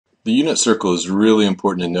The unit circle is really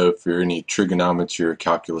important to know for any trigonometry or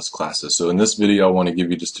calculus classes. So in this video, I want to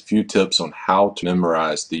give you just a few tips on how to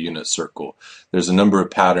memorize the unit circle. There's a number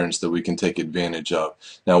of patterns that we can take advantage of.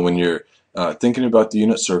 Now, when you're thinking about the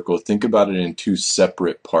unit circle, think about it in two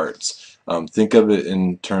separate parts. Think of it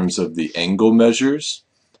in terms of the angle measures,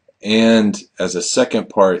 and as a second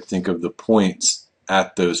part, think of the points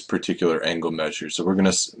at those particular angle measures. So we're going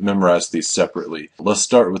to memorize these separately. Let's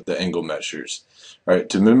start with the angle measures. All right,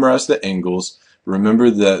 to memorize the angles,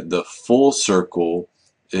 remember that the full circle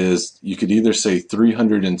is, you could either say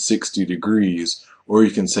 360 degrees, or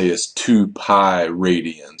you can say it's 2 pi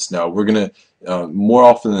radians. Now we're going to more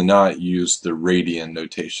often than not use the radian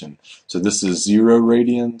notation. So this is 0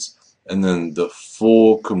 radians, and then the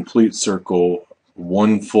full complete circle,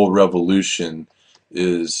 one full revolution,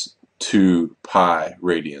 is 2 pi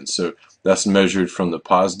radians. So that's measured from the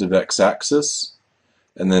positive x-axis,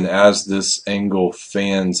 and then as this angle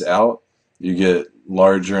fans out, you get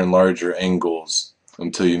larger and larger angles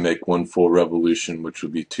until you make one full revolution, which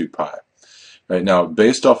would be 2 pi. Right now,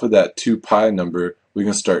 based off of that 2 pi number, we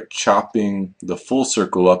can start chopping the full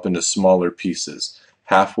circle up into smaller pieces.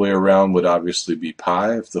 Halfway around would obviously be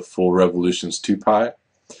pi if the full revolution is 2 pi.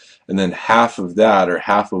 And then half of that, or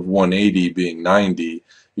half of 180 being 90,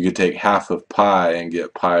 you could take half of pi and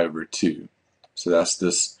get pi over 2. So that's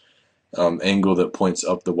this angle that points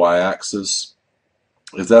up the y-axis.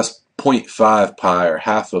 If that's 0.5 pi or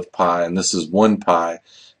half of pi, and this is 1 pi,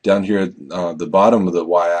 down here at the bottom of the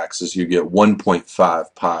y-axis you get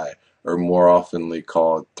 1.5 pi, or more oftenly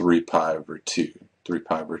called 3 pi over 2. 3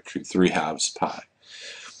 pi over 2, 3 halves pi.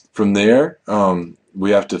 From there,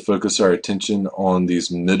 we have to focus our attention on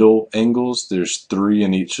these middle angles. There's 3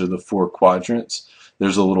 in each of the 4 quadrants.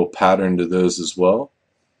 There's a little pattern to those as well.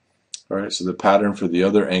 Alright, so the pattern for the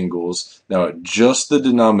other angles, now just the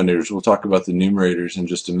denominators, we'll talk about the numerators in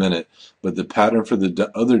just a minute, but the pattern for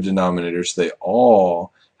the other denominators, they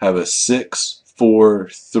all have a 6, 4,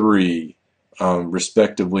 3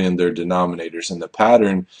 respectively in their denominators, and the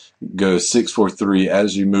pattern goes 6, 4, 3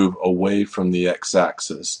 as you move away from the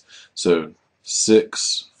x-axis. So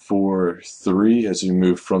 6, 4, 3 as you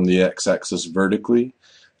move from the x-axis vertically,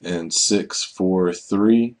 and 6, 4,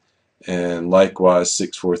 3, and likewise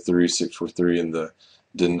 6, 4, 3, 6, 4, 3 in the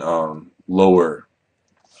lower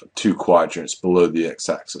 2 quadrants below the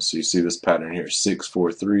x-axis. So you see this pattern here, 6,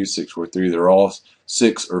 4, 3, 6, 4, 3. They're all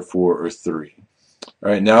 6 or 4 or 3.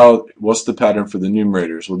 Alright, now what's the pattern for the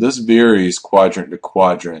numerators? Well, this varies quadrant to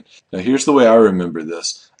quadrant. Now here's the way I remember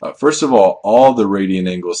this. First of all the radian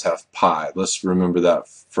angles have pi. Let's remember that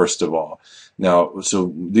first of all. Now,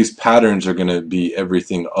 so these patterns are going to be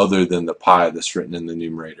everything other than the pi that's written in the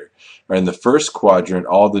numerator. Right, in the first quadrant,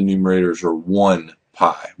 all the numerators are 1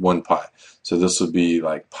 pi, 1 pi. So this would be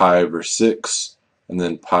like pi over 6, and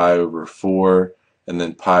then pi over 4, and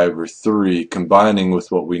then pi over 3, combining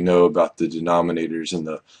with what we know about the denominators in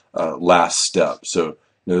the last step. So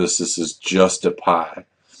notice this is just a pi.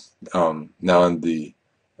 Now in the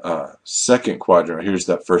second quadrant, here's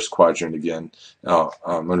that first quadrant again. Now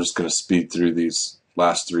I'm just going to speed through these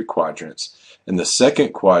last 3 quadrants. In the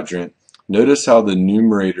second quadrant, notice how the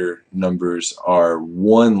numerator numbers are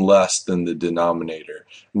 1 less than the denominator.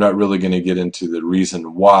 I'm not really going to get into the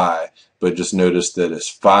reason why, but just notice that it's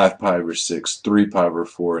 5 pi over 6, 3 pi over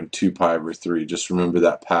 4, and 2 pi over 3. Just remember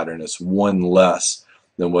that pattern. It's 1 less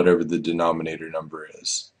than whatever the denominator number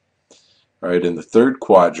is. All right, in the third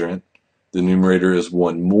quadrant, the numerator is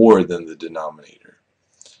 1 more than the denominator.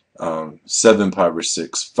 7 pi over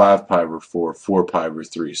 6, 5 pi over 4, 4 pi over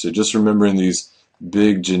 3. So just remembering these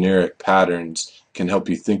big generic patterns can help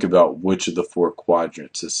you think about which of the 4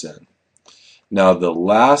 quadrants it's in. Now the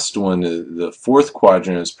last one, the fourth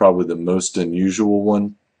quadrant, is probably the most unusual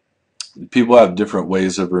one. People have different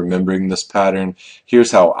ways of remembering this pattern.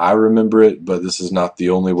 Here's how I remember it, but this is not the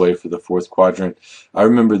only way for the fourth quadrant. I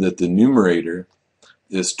remember that the numerator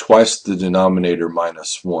is twice the denominator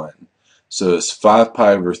minus 1. So it's 5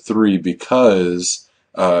 pi over 3 because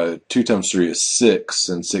 2 times 3 is 6,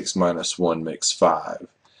 and 6 minus 1 makes 5.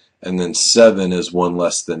 And then 7 is 1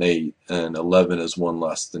 less than 8, and 11 is 1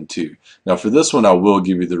 less than 2. Now for this one I will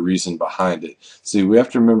give you the reason behind it. See, we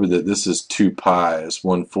have to remember that this is 2 pi as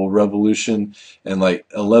 1 full revolution, and like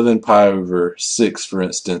 11 pi over 6, for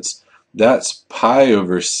instance, that's pi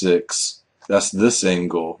over 6. That's this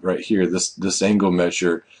angle right here, this angle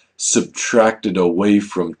measure subtracted away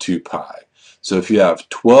from 2 pi. So if you have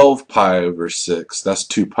 12 pi over 6, that's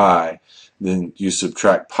 2 pi, then you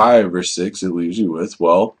subtract pi over 6, it leaves you with,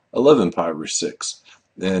 well, 11 pi over 6.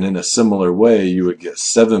 And in a similar way, you would get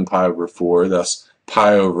 7 pi over 4, that's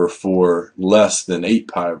pi over 4 less than 8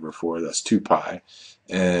 pi over 4, that's 2 pi.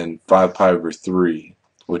 and 5 pi over 3,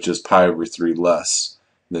 which is pi over 3 less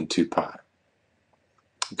than 2 pi.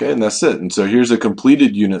 Okay, and that's it. And so here's a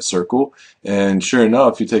completed unit circle, and sure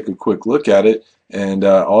enough, you take a quick look at it, and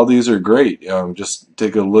all these are great. Just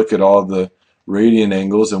take a look at all the radian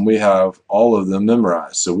angles, and we have all of them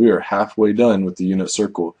memorized. So we are halfway done with the unit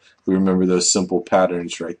circle. We remember those simple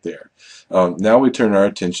patterns right there. Now we turn our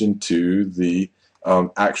attention to the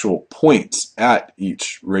actual points at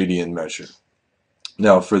each radian measure.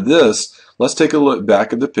 Now for this, let's take a look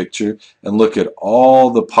back at the picture and look at all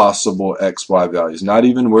the possible XY values, not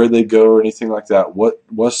even where they go or anything like that.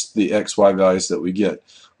 What's the XY values that we get?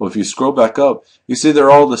 Well, if you scroll back up, you see they're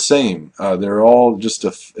all the same. They're all just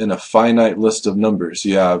in a finite list of numbers.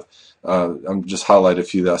 You have, I'm just highlight a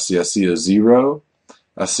few that I see. I see a 0,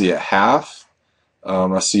 I see a half,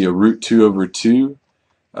 I see a root 2 over 2,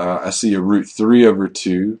 I see a root 3 over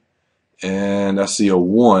 2, and I see a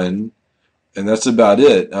 1. And that's about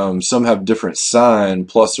it. Some have different sign,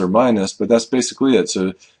 plus or minus, but that's basically it.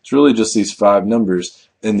 So it's really just these 5 numbers.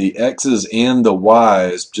 And the x's and the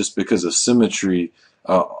y's, just because of symmetry,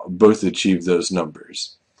 both achieve those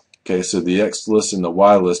numbers. Okay, so the x list and the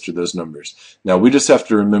y list are those numbers. Now we just have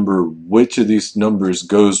to remember which of these numbers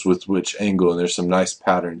goes with which angle, and there's some nice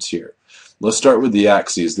patterns here. Let's start with the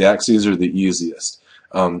axes. The axes are the easiest.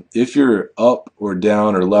 If you're up or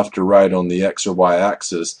down or left or right on the x or y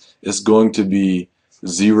axis, it's going to be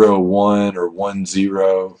 0, 1 or 1,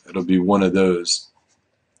 0. It'll be one of those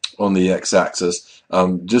on the x-axis.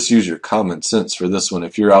 Just use your common sense for this one.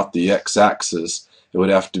 If you're out the x-axis, it would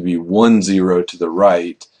have to be 1, 0 to the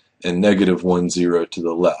right and negative 1, 0 to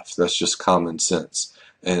the left. That's just common sense.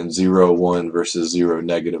 And 0, 1 versus 0,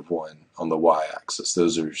 negative 1 on the y-axis.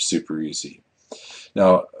 Those are super easy.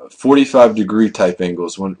 Now, 45-degree type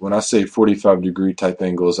angles. When I say 45-degree type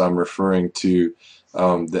angles, I'm referring to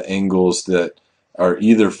the angles that are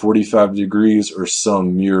either 45 degrees or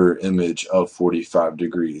some mirror image of 45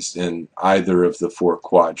 degrees in either of the 4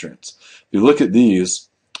 quadrants. If you look at these,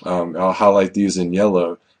 I'll highlight these in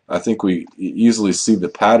yellow. I think we easily see the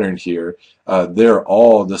pattern here. They're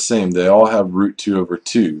all the same. They all have root 2 over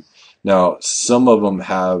 2. Now, some of them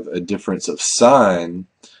have a difference of sign,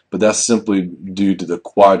 but that's simply due to the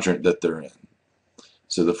quadrant that they're in.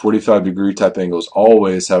 So the 45-degree type angles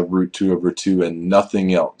always have root 2 over 2 and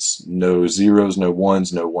nothing else. No zeros, no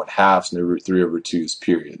ones, no 1/2s, no root 3 over 2s,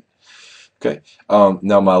 period. Okay.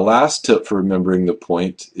 Now my last tip for remembering the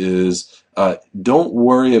point is don't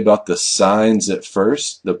worry about the signs at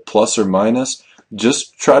first, the plus or minus.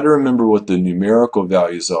 Just try to remember what the numerical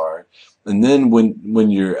values are. And then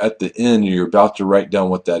when you're at the end and you're about to write down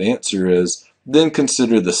what that answer is, then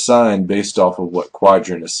consider the sign based off of what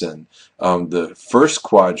quadrant it's in. The first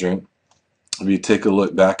quadrant, if you take a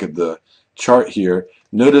look back at the chart here,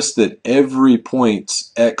 notice that every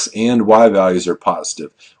point's x and y values are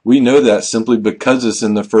positive. We know that simply because it's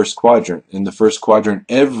in the first quadrant. In the first quadrant,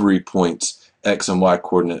 every point's x and y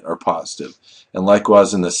coordinate are positive. And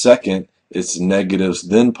likewise in the second, it's negatives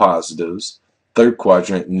then positives. Third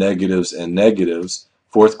quadrant, negatives and negatives.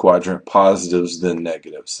 Fourth quadrant, positives then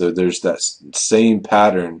negatives. So there's that same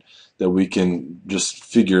pattern that we can just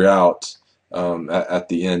figure out at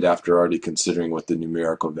the end after already considering what the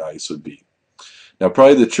numerical values would be. Now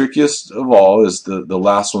probably the trickiest of all is the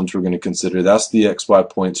last ones we're going to consider. That's the XY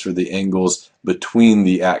points for the angles between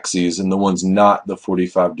the axes and the ones not the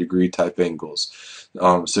 45-degree type angles.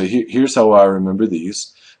 So here's how I remember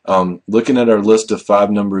these. Looking at our list of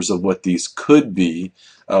 5 numbers of what these could be,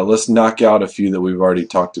 let's knock out a few that we've already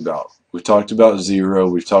talked about. We've talked about 0,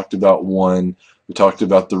 we've talked about 1, we talked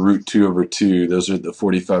about the root 2 over 2. Those are the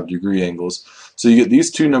 45-degree angles. So you get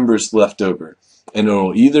these 2 numbers left over. And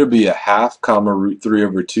it'll either be a half comma root 3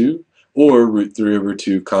 over 2 or root 3 over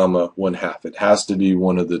 2 comma 1/2. It has to be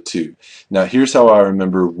one of the two. Now here's how I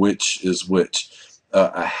remember which is which.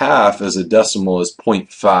 A half as a decimal is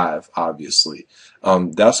 0.5, obviously.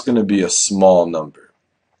 That's going to be a small number.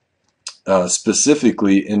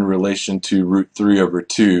 Specifically in relation to root 3 over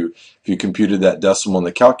 2, if you computed that decimal in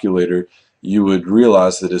the calculator, you would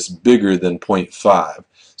realize that it's bigger than 0.5.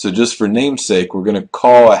 So just for namesake, we're going to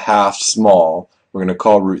call a half small. We're going to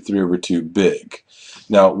call root 3 over 2 big.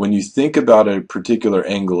 Now, when you think about a particular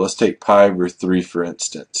angle, let's take pi over 3 for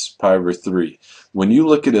instance, pi over 3. When you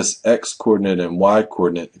look at its x-coordinate and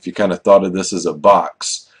y-coordinate, if you kind of thought of this as a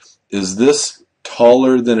box, is this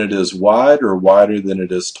taller than it is wide or wider than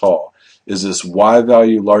it is tall? Is this y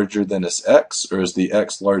value larger than its x, or is the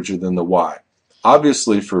x larger than the y?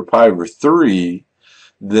 Obviously, for pi over 3,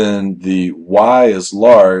 then the y is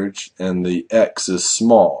large and the x is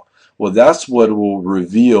small. Well, that's what will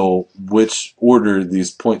reveal which order these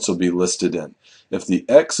points will be listed in. If the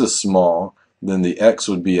x is small, then the x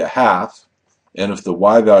would be a half, and if the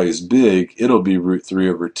y value is big, it'll be root 3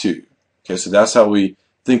 over 2. Okay, so that's how we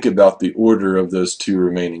think about the order of those two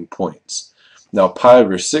remaining points. Now pi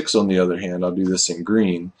over 6, on the other hand, I'll do this in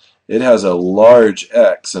green, it has a large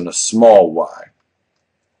x and a small y.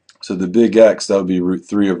 So the big x, that would be root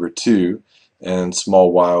 3 over 2, and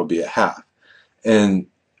small y will be a half. And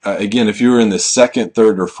again, if you were in the second,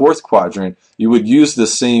 third, or fourth quadrant, you would use the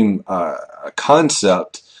same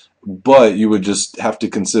concept, but you would just have to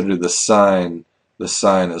consider the sign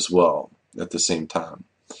as well at the same time.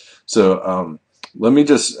 So let me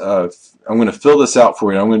just, I'm going to fill this out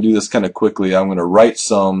for you. I'm going to do this kind of quickly. I'm going to write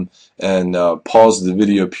some and pause the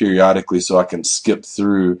video periodically so I can skip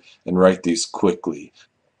through and write these quickly.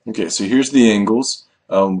 Okay, so here's the angles.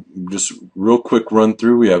 Just real quick run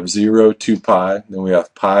through. We have 0, 2 pi, then we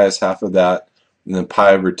have pi is half of that, and then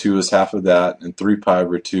pi over 2 is half of that, and 3 pi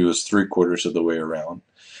over 2 is 3/4 of the way around.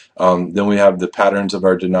 Then we have the patterns of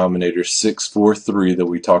our denominator 6, 4, 3 that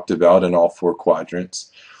we talked about in all four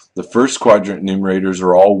quadrants. The first quadrant numerators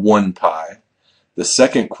are all 1 pi. The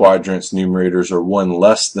second quadrant's numerators are 1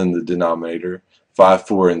 less than the denominator. 5,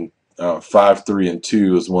 3, and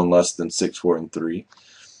 2 is 1 less than 6, 4, and 3.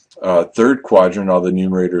 Third quadrant, all the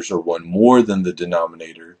numerators are 1 more than the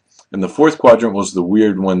denominator. And the fourth quadrant was the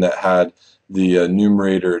weird one that had the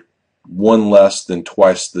numerator 1 less than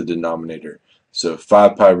twice the denominator. So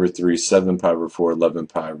 5 pi over 3, 7 pi over 4, 11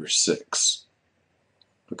 pi over 6.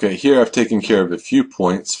 Okay, here I've taken care of a few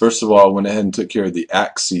points. First of all, I went ahead and took care of the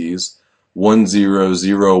axes. 1, 0,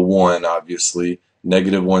 0, 1, obviously.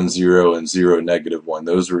 -1, 0, and 0, -1.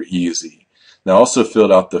 Those were easy. Now I also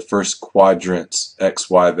filled out the first quadrant's x,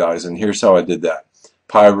 y values, and here's how I did that.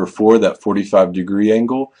 Pi over 4, that 45-degree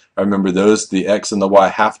angle, I remember those, the x and the y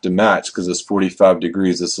have to match because it's 45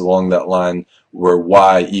 degrees. It's along that line where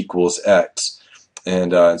y equals x.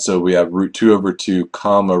 And so we have root 2 over 2,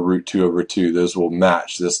 comma, root 2 over 2. Those will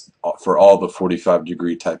match this for all the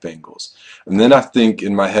 45-degree type angles. And then I think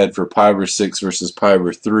in my head for pi over 6 versus pi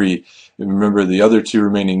over 3, and remember the other two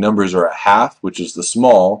remaining numbers are a half, which is the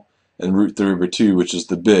small, and root 3 over 2, which is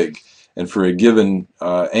the big. And for a given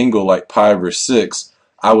angle like pi over 6,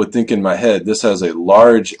 I would think in my head this has a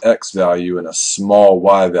large x value and a small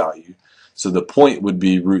y value. So the point would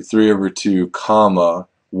be root 3 over 2, comma,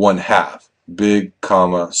 1/2. Big,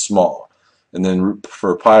 comma, small. And then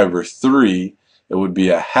for pi over 3, it would be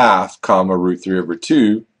a half, comma, root 3 over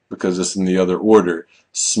 2, because it's in the other order,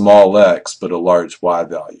 small x, but a large y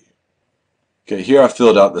value. Okay, here I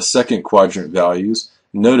filled out the second quadrant values.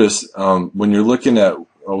 Notice when you're looking at,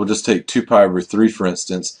 we'll just take 2 pi over 3 for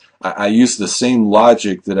instance, I use the same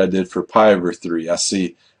logic that I did for pi over 3. I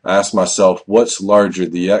ask myself, what's larger,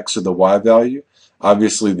 the x or the y value?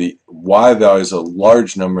 Obviously the y value is a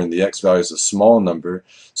large number and the x value is a small number,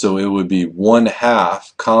 so it would be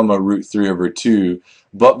 1/2, comma, root 3 over 2,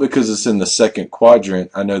 but because it's in the second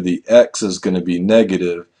quadrant, I know the x is going to be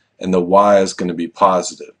negative and the y is going to be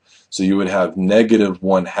positive. So you would have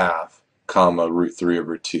 -1/2, comma, root 3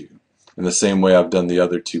 over 2. In the same way I've done the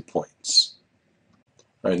other 2 points.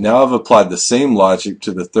 All right, now I've applied the same logic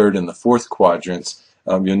to the third and the fourth quadrants.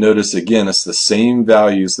 You'll notice again it's the same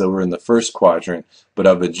values that were in the first quadrant, but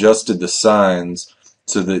I've adjusted the signs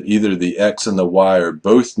so that either the x and the y are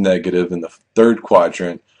both negative in the third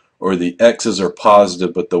quadrant, or the x's are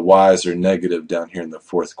positive but the y's are negative down here in the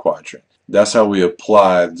fourth quadrant. That's how we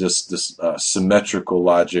apply just this symmetrical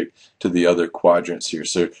logic to the other quadrants here.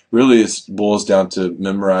 So really it boils down to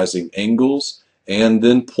memorizing angles and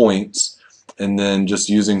then points, and then just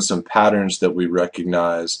using some patterns that we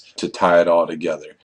recognize to tie it all together.